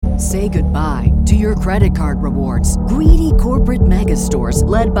Say goodbye to your credit card rewards. Greedy corporate mega stores,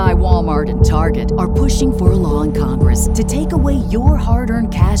 led by Walmart and Target, are pushing for a law in Congress to take away your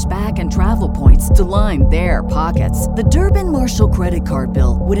hard-earned cash back and travel points to line their pockets. The Durbin-Marshall credit card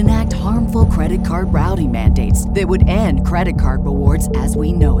bill would enact harmful credit card routing mandates that would end credit card rewards as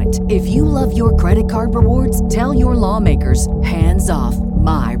we know it. If you love your credit card rewards, tell your lawmakers, hands off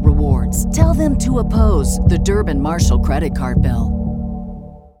my rewards. Tell them to oppose the Durbin-Marshall credit card bill.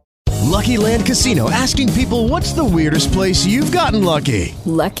 Lucky Land Casino, asking people, what's the weirdest place you've gotten lucky?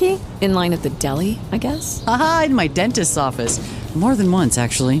 Lucky? In line at the deli, I guess? Aha, in my dentist's office. More than once,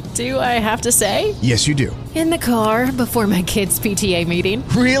 actually. Do I have to say? Yes, you do. In the car before my kids' PTA meeting.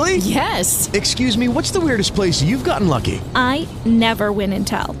 Really? Yes. Excuse me, what's the weirdest place you've gotten lucky? I never win and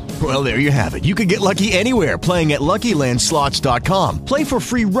tell. Well, there you have it. You can get lucky anywhere, playing at LuckyLandSlots.com. Play for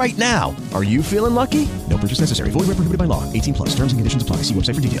free right now. Are you feeling lucky? No purchase necessary. Void where prohibited by law. 18 plus. Terms and conditions apply. See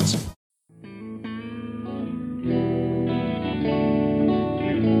website for details.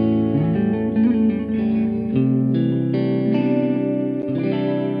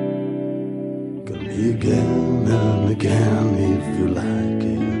 Again and again if you like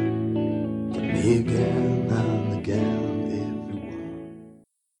it. Get me again and again if you want.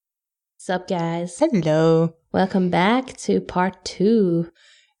 What's up, guys? Hello. Welcome back to part 2.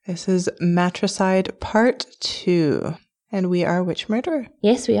 This is Matricide part 2. And we are Witch Murderer.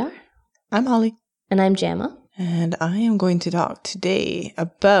 Yes, we are. I'm Holly. And I'm Gemma. And I am going to talk today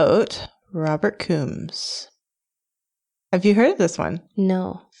about Robert Coombs. Have you heard of this one?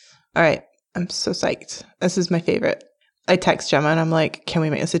 No. All right. I'm so psyched. This is my favorite. I text Gemma and I'm like, can we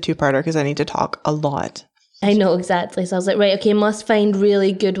make this a 2-parter? Because I need to talk a lot. I know, exactly. So I was like, right, okay, must find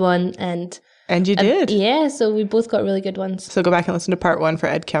really good one. And you did. Yeah, so we both got really good ones. So go back and listen to part 1 for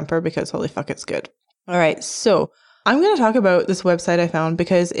Ed Kemper because holy fuck, it's good. All right. So I'm going to talk about this website I found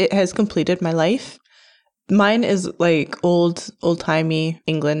because it has completed my life. Mine is like old-timey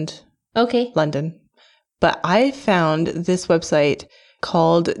England. Okay. London. But I found this website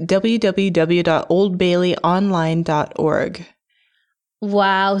called www.oldbaileyonline.org.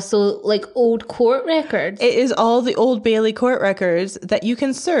 Wow, so like old court records? It is all the Old Bailey court records that you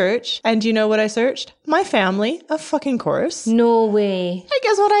can search. And you know what I searched? My family, of fucking course. No way. I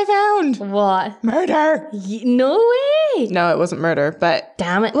guess what I found? What? Murder. No way. No, it wasn't murder, but...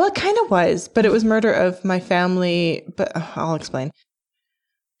 Damn it. Well, it kind of was, but it was murder of my family, but I'll explain.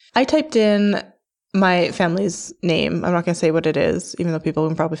 I typed in my family's name. I'm not going to say what it is, even though people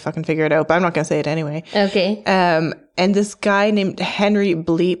can probably fucking figure it out, but I'm not going to say it anyway. Okay. And this guy named Henry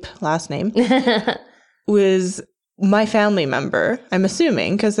Bleep, last name, was my family member, I'm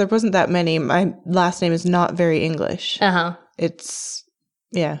assuming, because there wasn't that many. My last name is not very English. Uh-huh. It's,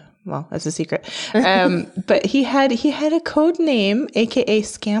 yeah, well, that's a secret. But he had a code name, aka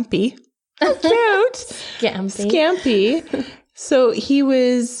Scampy. How cute. Scampy. So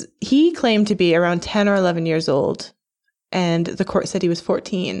he claimed to be around 10 or 11 years old, and the court said he was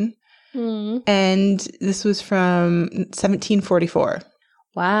 14. And this was from 1744.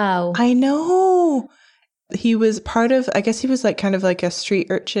 Wow. I know. He was part of, I guess he was like kind of like a street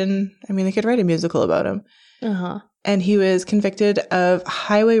urchin. I mean, they could write a musical about him. Uh-huh. And he was convicted of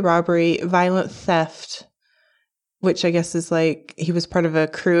highway robbery, violent theft, which I guess is like he was part of a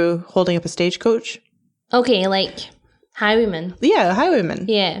crew holding up a stagecoach. Okay, like highwayman. Yeah, highwayman.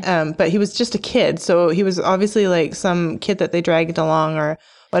 Yeah. But he was just a kid, so he was obviously like some kid that they dragged along or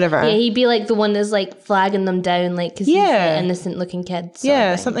whatever. Yeah, he'd be like the one that's like flagging them down, like, because he's an innocent looking kid.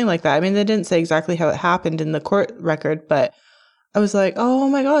 Yeah, something like that. I mean, they didn't say exactly how it happened in the court record, but I was like, oh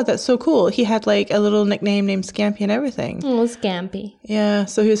my God, that's so cool. He had like a little nickname named Scampy and everything. Oh, Scampy. Yeah,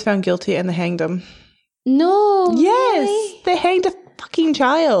 so he was found guilty and they hanged him. No. Yes, really? they hanged a fucking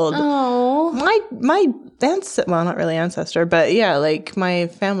child. Oh. My ancestor, well, not really ancestor, but yeah, like my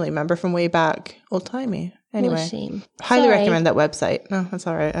family member from way back, old timey. Anyway, what a shame. Highly recommend that website. No, that's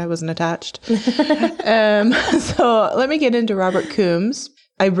all right. I wasn't attached. So let me get into Robert Coombs.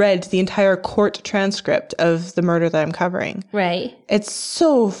 I read the entire court transcript of the murder that I'm covering. Right. It's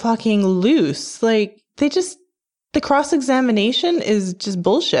so fucking loose. Like the cross-examination is just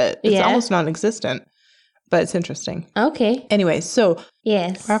bullshit. It's almost non-existent, but it's interesting. Okay. Anyway, so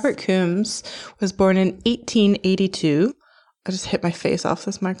yes, Robert Coombs was born in 1882. I just hit my face off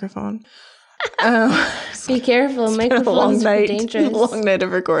this microphone. Be careful. Microphones are dangerous. Long night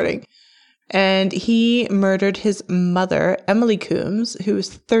of recording. And he murdered his mother, Emily Coombs, who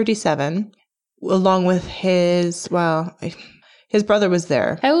was 37, along with his brother was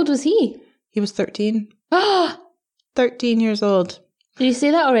there. How old was he? He was 13. 13 years old. Did you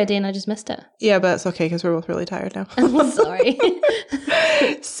say that already and I just missed it? Yeah, but that's okay because we're both really tired now. I'm sorry.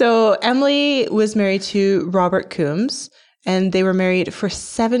 So Emily was married to Robert Coombs, and they were married for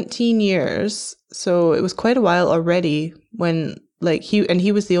 17 years. So it was quite a while already when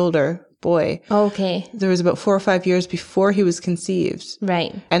he was the older boy. Okay. There was about 4 or 5 years before he was conceived.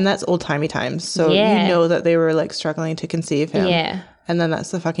 Right. And that's old-timey times. So you know that they were like struggling to conceive him. Yeah. And then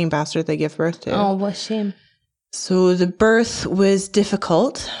that's the fucking bastard they give birth to. Oh, what a shame. So the birth was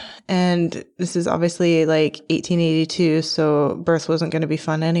difficult. And this is obviously like 1882. So birth wasn't going to be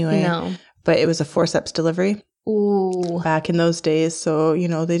fun anyway. No. But it was a forceps delivery. Ooh. Back in those days. So,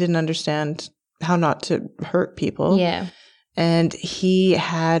 they didn't understand how not to hurt people. Yeah. And he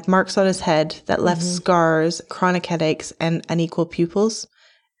had marks on his head that left scars, chronic headaches, and unequal pupils.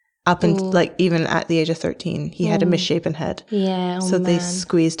 Up and even at the age of 13, he had a misshapen head. Yeah. So they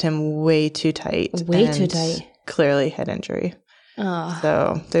squeezed him way too tight. Way too tight. Clearly head injury. Oh.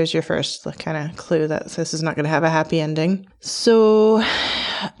 So there's your first kind of clue that this is not going to have a happy ending. So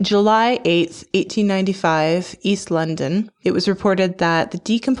July 8th, 1895, East London, it was reported that the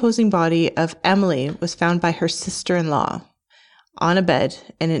decomposing body of Emily was found by her sister-in-law on a bed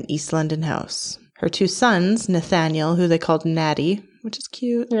in an East London house. Her 2 sons, Nathaniel, who they called Natty, which is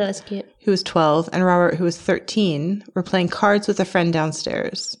cute. Yeah, that's cute. Who was 12, and Robert, who was 13, were playing cards with a friend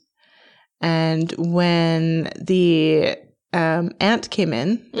downstairs. And when the aunt came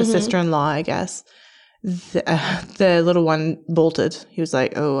in, the sister-in-law, I guess, the little one bolted. He was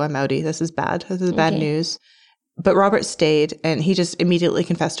like, oh, I'm outie. This is bad. This is bad news. But Robert stayed, and he just immediately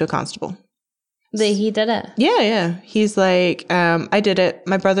confessed to a constable. That he did it? Yeah. He's like, I did it.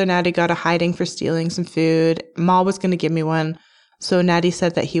 My brother Natty got a hiding for stealing some food. Ma was going to give me one. So Natty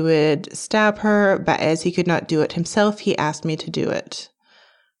said that he would stab her, but as he could not do it himself, he asked me to do it.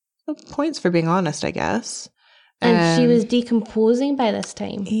 Well, points for being honest, I guess. And she was decomposing by this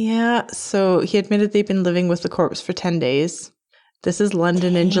time. Yeah. So he admitted they'd been living with the corpse for 10 days. This is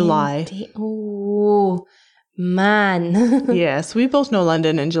London in July. Oh, man. Yes, we both know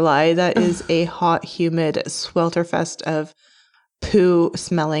London in July. That is a hot, humid swelterfest of poo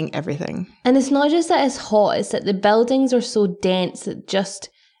smelling everything. And it's not just that it's hot, it's that the buildings are so dense that just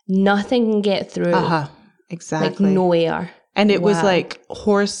nothing can get through. Exactly. Like no air. And it was like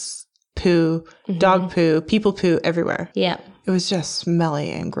horse poo, dog poo, people poo everywhere. Yeah. It was just smelly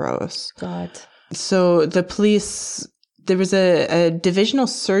and gross. God. So the police, there was a divisional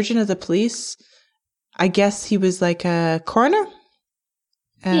surgeon of the police. I guess he was like a coroner.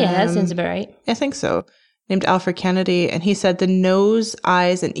 Yeah, that sounds about right. I think so. Named Alfred Kennedy. And he said the nose,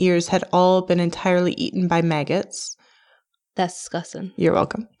 eyes, and ears had all been entirely eaten by maggots. That's disgusting. You're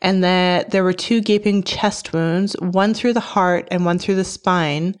welcome. And that there were 2 gaping chest wounds, one through the heart and one through the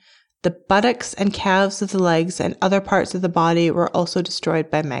spine. The buttocks and calves of the legs and other parts of the body were also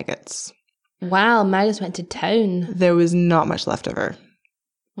destroyed by maggots. Wow, maggots went to town. There was not much left of her.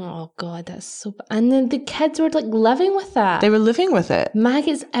 Oh, God, that's so bad. And then the kids were like living with that. They were living with it.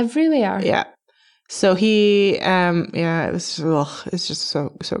 Maggots everywhere. Yeah. So he, it was just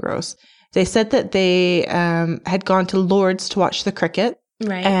so gross. They said that they had gone to Lord's to watch the cricket.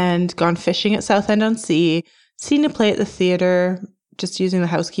 Right. And gone fishing at Southend-on-Sea, seen a play at the theatre, just using the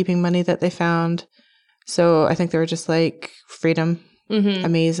housekeeping money that they found. So I think they were just like, freedom,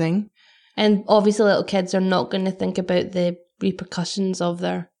 amazing. And obviously little kids are not going to think about the repercussions of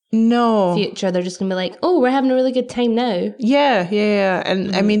their future. They're just going to be like, oh, we're having a really good time now. Yeah.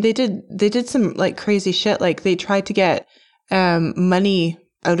 And I mean, they did some like crazy shit. Like they tried to get money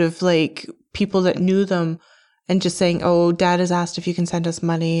out of like people that knew them and just saying, oh, dad has asked if you can send us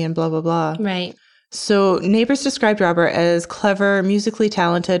money and blah, blah, blah. Right. So neighbors described Robert as clever, musically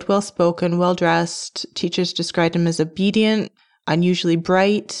talented, well-spoken, well-dressed. Teachers described him as obedient, unusually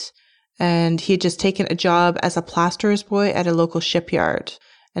bright, and he had just taken a job as a plasterer's boy at a local shipyard.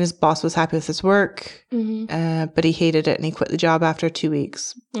 And his boss was happy with his work, but he hated it and he quit the job after 2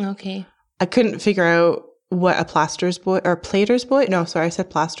 weeks. Okay. I couldn't figure out what a plasterer's boy, or plater's boy? No, sorry, I said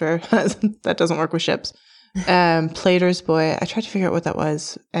plasterer. That doesn't work with ships. Plater's boy. I tried to figure out what that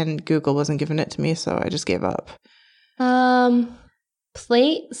was, and Google wasn't giving it to me, so I just gave up.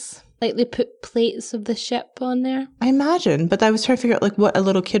 Plates? Like they put plates of the ship on there? I imagine, but I was trying to figure out like what a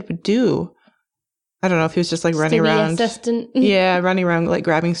little kid would do. I don't know if he was just like running around. Assistant. Yeah, running around like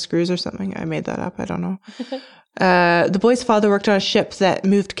grabbing screws or something. I made that up. I don't know. The boy's father worked on a ship that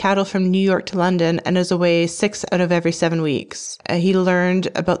moved cattle from New York to London and is away 6 out of every 7 weeks. He learned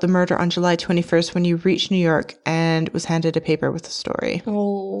about the murder on July 21st when he reached New York and was handed a paper with the story.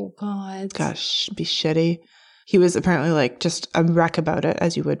 Oh, God. Gosh, be shitty. He was apparently like just a wreck about it,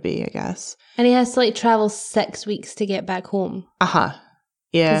 as you would be, I guess. And he has to like travel 6 weeks to get back home.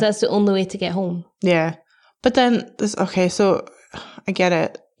 Yeah. Because that's the only way to get home. Yeah. But then, so I get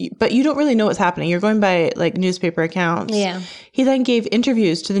it. But you don't really know what's happening. You're going by like newspaper accounts. Yeah. He then gave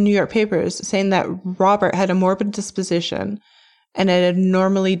interviews to the New York papers saying that Robert had a morbid disposition and an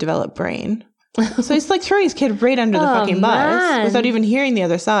abnormally developed brain. So he's like throwing his kid right under the fucking bus without even hearing the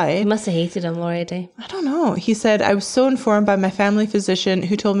other side. He must have hated him already. I don't know. He said, I was so informed by my family physician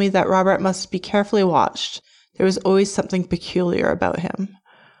who told me that Robert must be carefully watched. There was always something peculiar about him.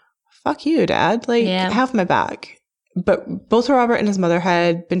 Fuck you, Dad. Like, have my back. But both Robert and his mother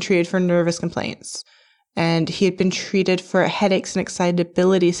had been treated for nervous complaints. And he had been treated for headaches and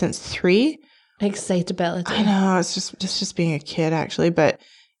excitability since 3. Excitability. I know. It's just being a kid, actually. But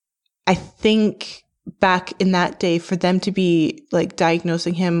I think back in that day, for them to be like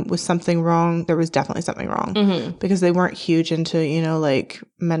diagnosing him with something wrong, there was definitely something wrong. Because they weren't huge into, like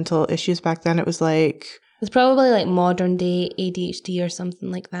mental issues back then. It was like... It's probably like modern day ADHD or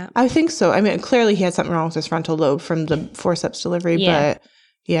something like that. I think so. I mean, clearly he had something wrong with his frontal lobe from the forceps delivery. Yeah. But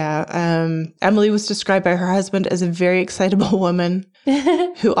yeah, Emily was described by her husband as a very excitable woman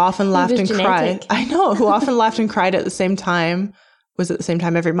who often laughed and cried. I know, who often laughed and cried at the same time. Was it the same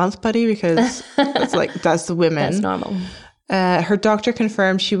time every month, buddy? Because that's the women. That's normal. Her doctor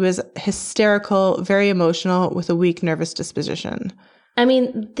confirmed she was hysterical, very emotional, with a weak nervous disposition. I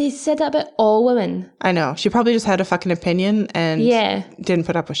mean, they said that about all women. I know. She probably just had a fucking opinion and didn't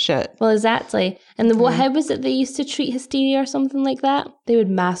put up with shit. Well, exactly. And how was it they used to treat hysteria or something like that? They would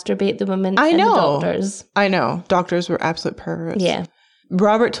masturbate the women and the doctors. I know. Doctors were absolute perverts. Yeah.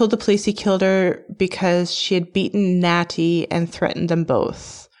 Robert told the police he killed her because she had beaten Natty and threatened them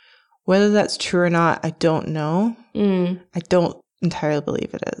both. Whether that's true or not, I don't know. I don't entirely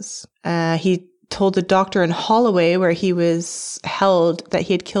believe it is. He told the doctor in Holloway, where he was held, that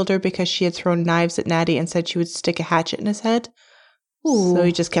he had killed her because she had thrown knives at Natty and said she would stick a hatchet in his head. Ooh. So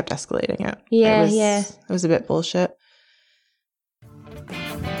he just kept escalating it. Yeah, It was a bit bullshit.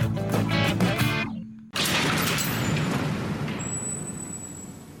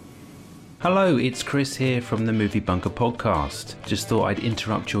 Hello, it's Chris here from the Movie Bunker podcast. Just thought I'd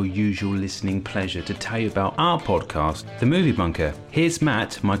interrupt your usual listening pleasure to tell you about our podcast, The Movie Bunker. Here's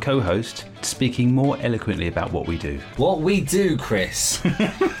Matt, my co-host, speaking more eloquently about what we do. What we do, Chris,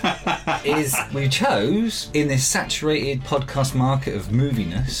 is we chose, in this saturated podcast market of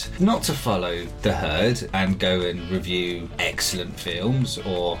moviness, not to follow the herd and go and review excellent films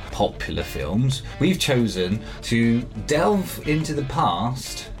or popular films. We've chosen to delve into the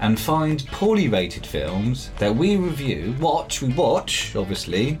past and find poorly rated films that we review, we watch,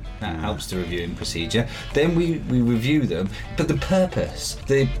 obviously, that helps the reviewing procedure, then we review them, but the purpose,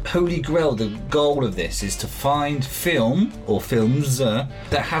 the holy grail, the goal of this is to find film or films that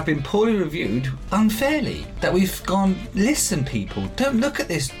have been poorly reviewed unfairly, that we've gone, listen people, don't look at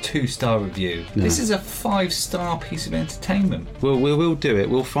this 2-star review, this is a 5-star piece of entertainment. We'll do it.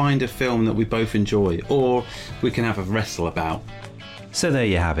 We'll find a film that we both enjoy, or we can have a wrestle about. So there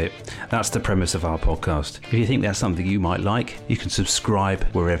you have it. That's the premise of our podcast. If you think that's something you might like, you can subscribe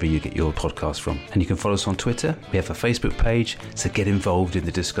wherever you get your podcast from. And you can follow us on Twitter. We have a Facebook page, so get involved in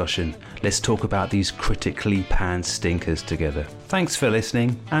the discussion. Let's talk about these critically panned stinkers together. Thanks for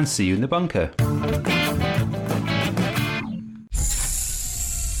listening, and see you in the bunker.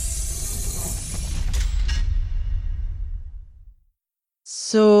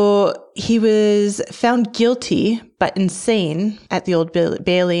 So he was found guilty but insane at the Old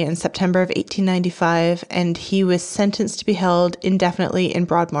Bailey in September of 1895, and he was sentenced to be held indefinitely in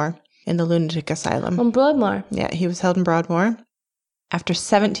Broadmoor, in the lunatic asylum. On Broadmoor? Yeah, he was held in Broadmoor. After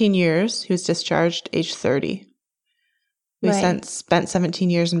 17 years, he was discharged age 30. We spent 17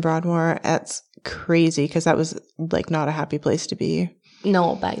 years in Broadmoor. That's crazy, because that was like not a happy place to be.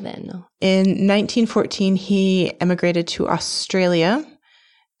 No, back then, no. In 1914, he emigrated to Australia.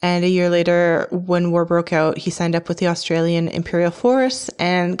 And a year later, when war broke out, he signed up with the Australian Imperial Force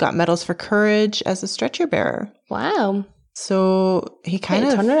and got medals for courage as a stretcher bearer. Wow. So he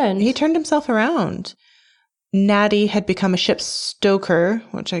he turned himself around. Natty had become a ship's stoker,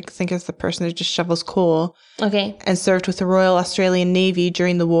 which I think is the person who just shovels coal. Okay. And served with the Royal Australian Navy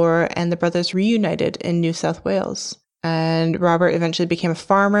during the war, and the brothers reunited in New South Wales. And Robert eventually became a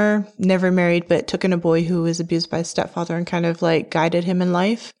farmer, never married, but took in a boy who was abused by his stepfather and kind of like guided him in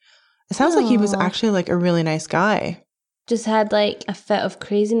life. It sounds like he was actually like a really nice guy. Just had like a fit of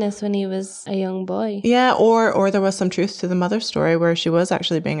craziness when he was a young boy. Yeah, or there was some truth to the mother's story where she was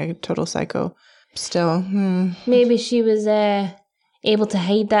actually being a total psycho. Still. Maybe she was able to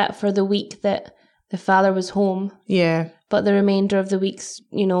hide that for the week that the father was home. Yeah. But the remainder of the weeks,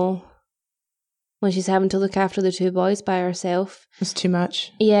 when she's having to look after the 2 boys by herself. It's too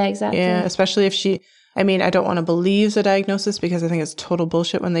much. Yeah, exactly. Yeah, especially if I don't want to believe the diagnosis because I think it's total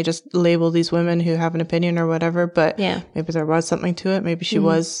bullshit when they just label these women who have an opinion or whatever, but maybe there was something to it. Maybe she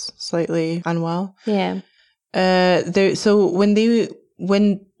was slightly unwell. Yeah. So when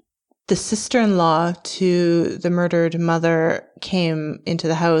the sister-in-law to the murdered mother came into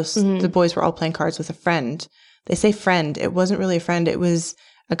the house, the boys were all playing cards with a friend. They say friend. It wasn't really a friend. It was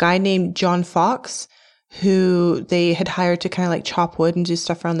a guy named John Fox who they had hired to kind of like chop wood and do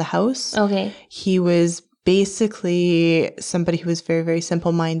stuff around the house. Okay. He was basically somebody who was very, very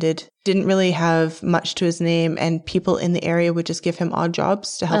simple-minded, didn't really have much to his name, and people in the area would just give him odd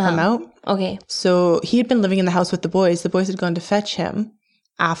jobs to help him out. Okay. So he had been living in the house with the boys. The boys had gone to fetch him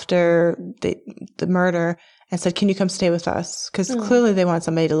after the murder and said, can you come stay with us? Because clearly they wanted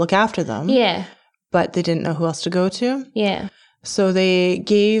somebody to look after them. Yeah. But they didn't know who else to go to. Yeah. So they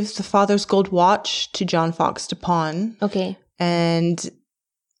gave the father's gold watch to John Fox to pawn. Okay. And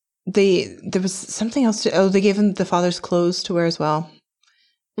there was something else they gave him the father's clothes to wear as well.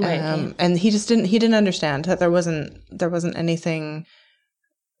 Right. Okay. And he didn't understand that there wasn't anything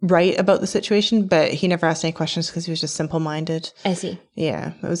right about the situation, but he never asked any questions because he was just simple-minded. I see.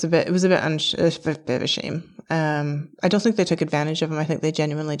 Yeah, it was a bit of a shame. I don't think they took advantage of him. I think they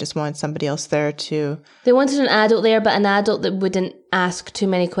genuinely just wanted somebody else there to... They wanted an adult there, but an adult that wouldn't ask too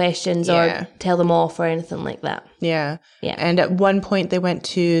many questions or tell them off or anything like that. Yeah. Yeah. And at one point they went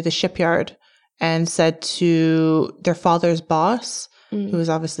to the shipyard and said to their father's boss, who was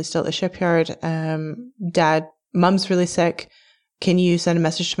obviously still at the shipyard, Mom's really sick. Can you send a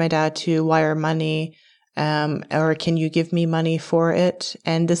message to my dad to wire money, or can you give me money for it?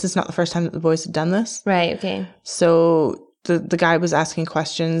 And this is not the first time that the boys had done this. Right, okay. So the guy was asking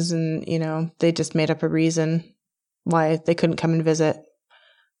questions and, they just made up a reason why they couldn't come and visit.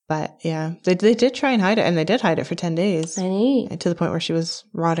 But yeah, they did try and hide it, and they did hide it for 10 days. I know. To the point where she was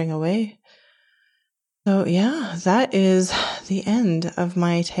rotting away. So yeah, that is the end of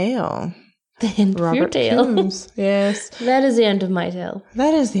my tale. The end of your tale. Coombs. Yes. That is the end of my tale.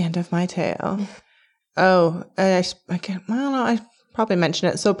 That is the end of my tale. Oh, I don't know. I probably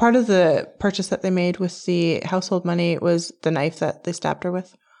mentioned it. So part of the purchase that they made with the household money was the knife that they stabbed her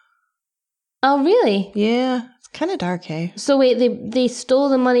with. Oh, really? Yeah. It's kind of dark, eh? So wait, they stole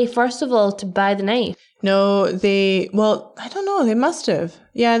the money first of all to buy the knife? No, I don't know. They must have.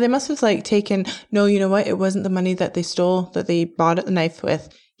 Yeah, they must have taken... No, you know what? It wasn't the money that they stole that they bought the knife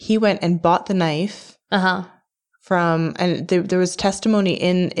with. He went and bought the knife from, and there was testimony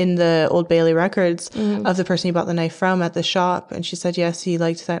in the Old Bailey records of the person he bought the knife from at the shop. And she said, yes, he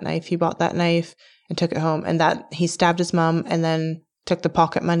liked that knife. He bought that knife and took it home. And that he stabbed his mom and then took the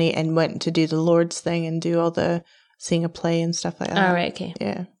pocket money and went to do the Lord's thing and do all the seeing a play and stuff like that. All right, okay.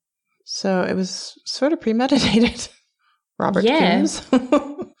 Yeah. So it was sort of premeditated. Robert Coombs.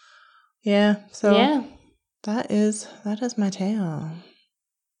 Yeah. So that is my tale.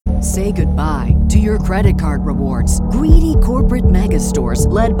 Say goodbye to your credit card rewards. Greedy corporate mega stores,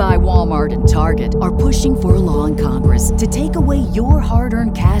 led by Walmart and Target, are pushing for a law in Congress to take away your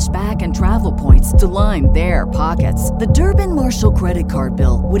hard-earned cash back and travel points to line their pockets. The Durbin-Marshall credit card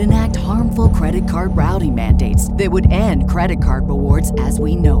bill would enact harmful credit card routing mandates that would end credit card rewards as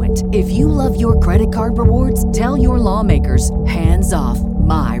we know it. If you love your credit card rewards, tell your lawmakers, hands off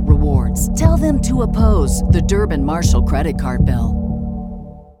my rewards. Tell them to oppose the Durbin-Marshall credit card bill.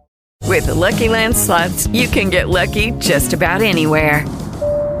 With the Lucky Land Slots, you can get lucky just about anywhere.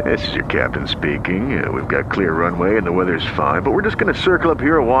 This is your captain speaking. We've got clear runway and the weather's fine, but we're just going to circle up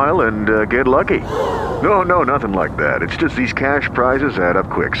here a while and get lucky. No, nothing like that. It's just these cash prizes add up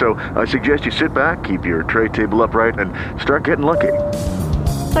quick. So I suggest you sit back, keep your tray table upright, and start getting lucky.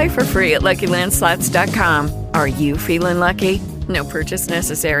 Play for free at LuckyLandSlots.com. Are you feeling lucky? No purchase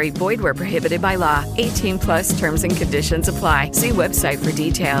necessary. Void where prohibited by law. 18+ terms and conditions apply. See website for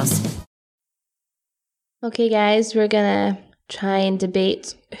details. Okay, guys, we're going to try and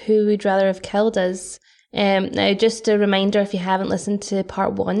debate who we'd rather have killed us. Now, just a reminder, if you haven't listened to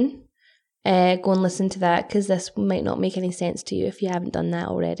part 1, go and listen to that, because this might not make any sense to you if you haven't done that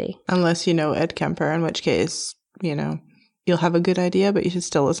already. Unless you know Ed Kemper, in which case, you'll have a good idea, but you should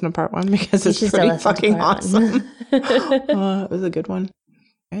still listen to part 1 because it's pretty fucking awesome. It was a good one.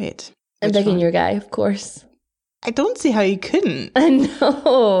 Right. I'm digging your guy, of course. I don't see how you couldn't. I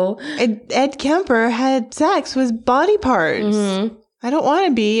know. Ed Kemper had sex with body parts. Mm-hmm. I don't want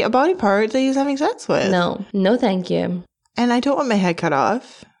to be a body part that he's having sex with. No, thank you. And I don't want my head cut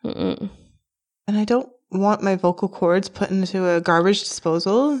off. Mm-mm. And I don't want my vocal cords put into a garbage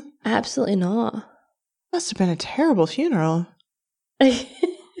disposal. Absolutely not. Must have been a terrible funeral.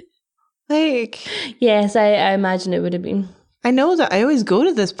 Like, yes, I imagine it would have been. I know that I always go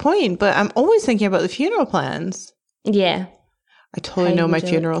to this point, but I'm always thinking about the funeral plans. Yeah. I totally know my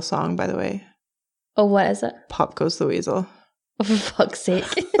funeral song, by the way. Oh, what is it? Pop Goes the Weasel. Oh, for fuck's sake.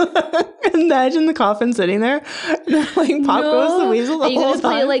 Imagine the coffin sitting there. Like, Pop Goes the Weasel the Are you whole going to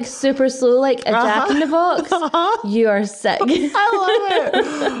play it like super slow, like a Jack in the Box? You are sick. I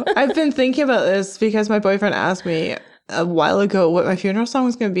love it. I've been thinking about this because my boyfriend asked me a while ago what my funeral song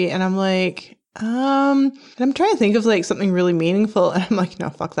was going to be. And I'm like, and I'm trying to think of like something really meaningful. And I'm like, no,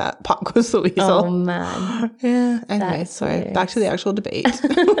 fuck that. Pop Goes the Weasel. Oh, man. Yeah. Anyway, That's sorry. hilarious. Back to the actual debate.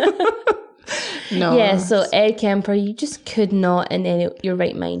 No. Yeah, so Ed Kemper, you just could not in your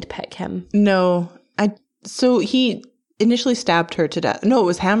right mind pick him. No. So he initially stabbed her to death. No, it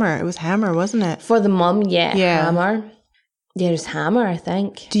was Hammer. It was Hammer, wasn't it? For the mum, yeah. Yeah. Hammer. Yeah, there's Hammer, I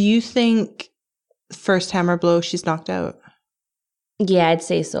think. Do you think first hammer blow, she's knocked out? Yeah, I'd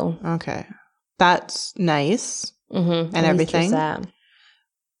say so. Okay. That's nice. Mm-hmm. And everything.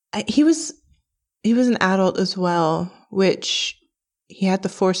 He was an adult as well, which he had the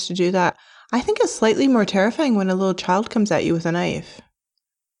force to do that. I think it's slightly more terrifying when a little child comes at you with a knife.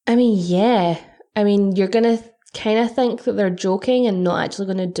 I mean, yeah. I mean, you're going to kind of think that they're joking and not actually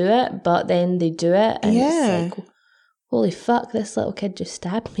going to do it, but then they do it. And it's like, holy fuck, this little kid just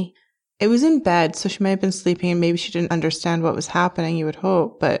stabbed me. It was in bed, so she might have been sleeping and maybe she didn't understand what was happening, you would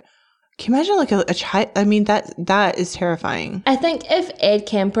hope. But can you imagine like a child? I mean, that is terrifying. I think if Ed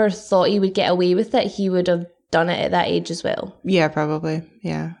Kemper thought he would get away with it, he would have done it at that age as well. Yeah, probably.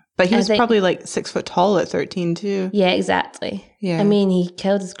 Yeah. But he was probably like 6 foot tall at 13 too. Yeah, exactly. Yeah. I mean, he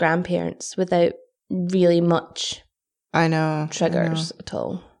killed his grandparents without really much triggers at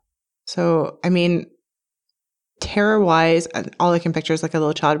all. So, I mean, terror-wise, all I can picture is like a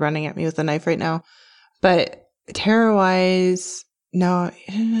little child running at me with a knife right now. But terror-wise, no.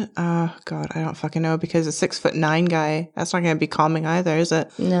 Oh, God, I don't fucking know because a 6'9" guy, that's not going to be calming either, is it?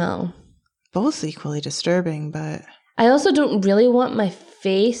 No. Both equally disturbing, but... I also don't really want my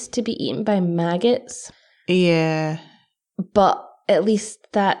face to be eaten by maggots. Yeah. But at least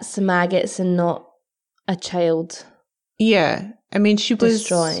that's maggots and not a child. Yeah. I mean, she was...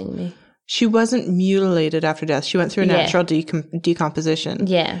 destroying me. She wasn't mutilated after death. She went through a natural decomposition.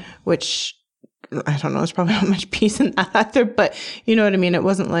 Yeah. Which, I don't know, there's probably not much peace in that either. But you know what I mean? It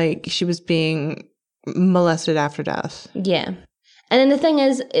wasn't like she was being molested after death. Yeah. And then the thing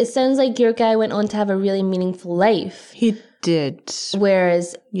is, it sounds like your guy went on to have a really meaningful life. He did.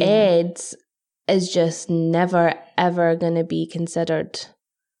 Whereas Ed's is just never, ever going to be considered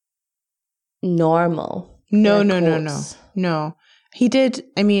normal. No. He did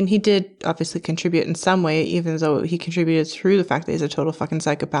obviously contribute in some way, even though he contributed through the fact that he's a total fucking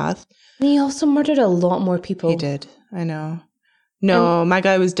psychopath. And he also murdered a lot more people. He did. I know. No, my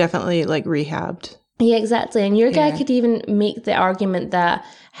guy was definitely like rehabbed. Yeah, exactly. And your guy could even make the argument that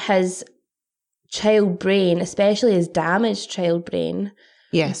his child brain, especially his damaged child brain,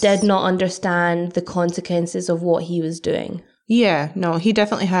 did not understand the consequences of what he was doing. Yeah, no, he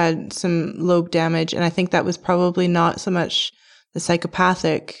definitely had some lobe damage. And I think that was probably not so much the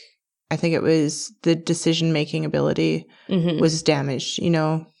psychopathic. I think it was the decision-making ability was damaged, you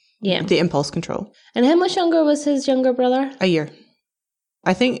know? Yeah. The impulse control. And how much younger was his younger brother? A year.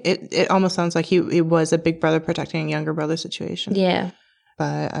 I think it almost sounds like he was a big brother protecting a younger brother situation. Yeah.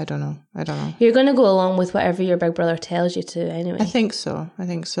 But I don't know. You're going to go along with whatever your big brother tells you to anyway. I think so.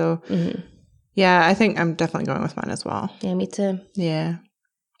 Mm-hmm. Yeah, I think I'm definitely going with mine as well. Yeah, me too. Yeah.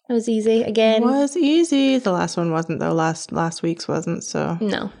 It was easy again. It was easy. The last one wasn't though. Last week's wasn't, so.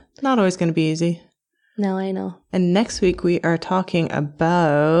 No. Not always going to be easy. No, I know. And next week we are talking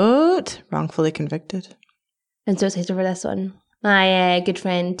about wrongfully convicted. I'm so excited for this one. My good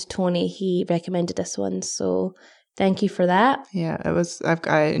friend Tony, he recommended this one, so thank you for that. Yeah, it was.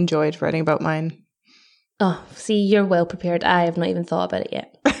 I enjoyed writing about mine. Oh, see, you're well prepared. I have not even thought about it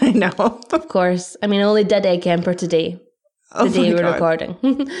yet. I know. Of course. I mean, I only did Ed Kemper today. The day we're recording.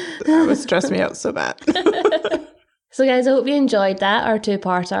 That would stress me out so bad. So guys, I hope you enjoyed that, our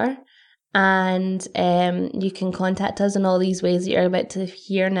two-parter. And you can contact us in all these ways that you're about to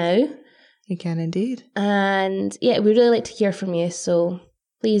hear now. You can indeed. And yeah, we'd really like to hear from you. So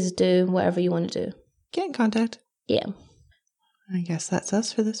please do whatever you want to do. Get in contact. Yeah. I guess that's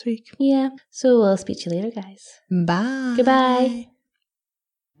us for this week. Yeah. So we'll speak to you later, guys. Bye. Goodbye.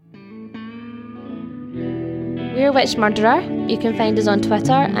 We're Witch Murderer. You can find us on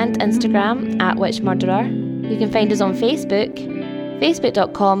Twitter and Instagram at Witch Murderer. You can find us on Facebook,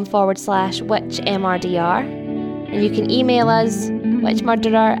 facebook.com/witchmrdr. And you can email us,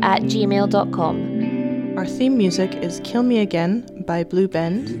 witchmurderer@gmail.com. Our theme music is Kill Me Again by Blue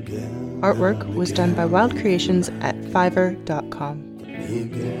Bend. Artwork was done by Wild Creations at Fiverr.com.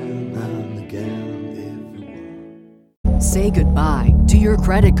 Say goodbye to your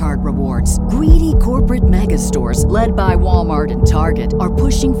credit card rewards. Greedy corporate mega stores, led by Walmart and Target, are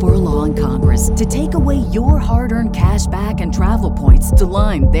pushing for a law in Congress to take away your hard-earned cash back and travel points to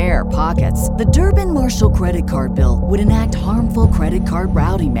line their pockets. The Durbin-Marshall credit card bill would enact harmful credit card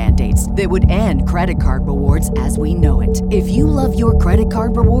routing mandates that would end credit card rewards as we know it. If you love your credit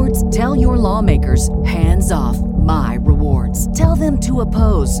card rewards, tell your lawmakers, hands off my rewards. Tell them to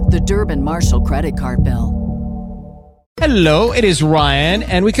oppose the Durbin-Marshall credit card bill. Hello, it is Ryan,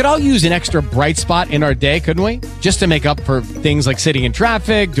 and we could all use an extra bright spot in our day, couldn't we? Just to make up for things like sitting in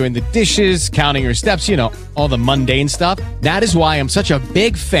traffic, doing the dishes, counting your steps, you know, all the mundane stuff. That is why I'm such a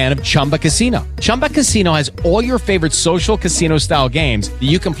big fan of Chumba Casino. Chumba Casino has all your favorite social casino-style games that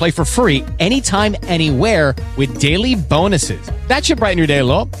you can play for free anytime, anywhere with daily bonuses. That should brighten your day a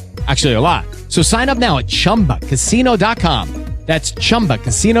little. Actually, a lot. So sign up now at ChumbaCasino.com. That's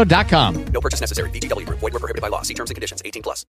ChumbaCasino.com. No purchase necessary. VGW Group. Void where prohibited by law. See terms and conditions. 18+.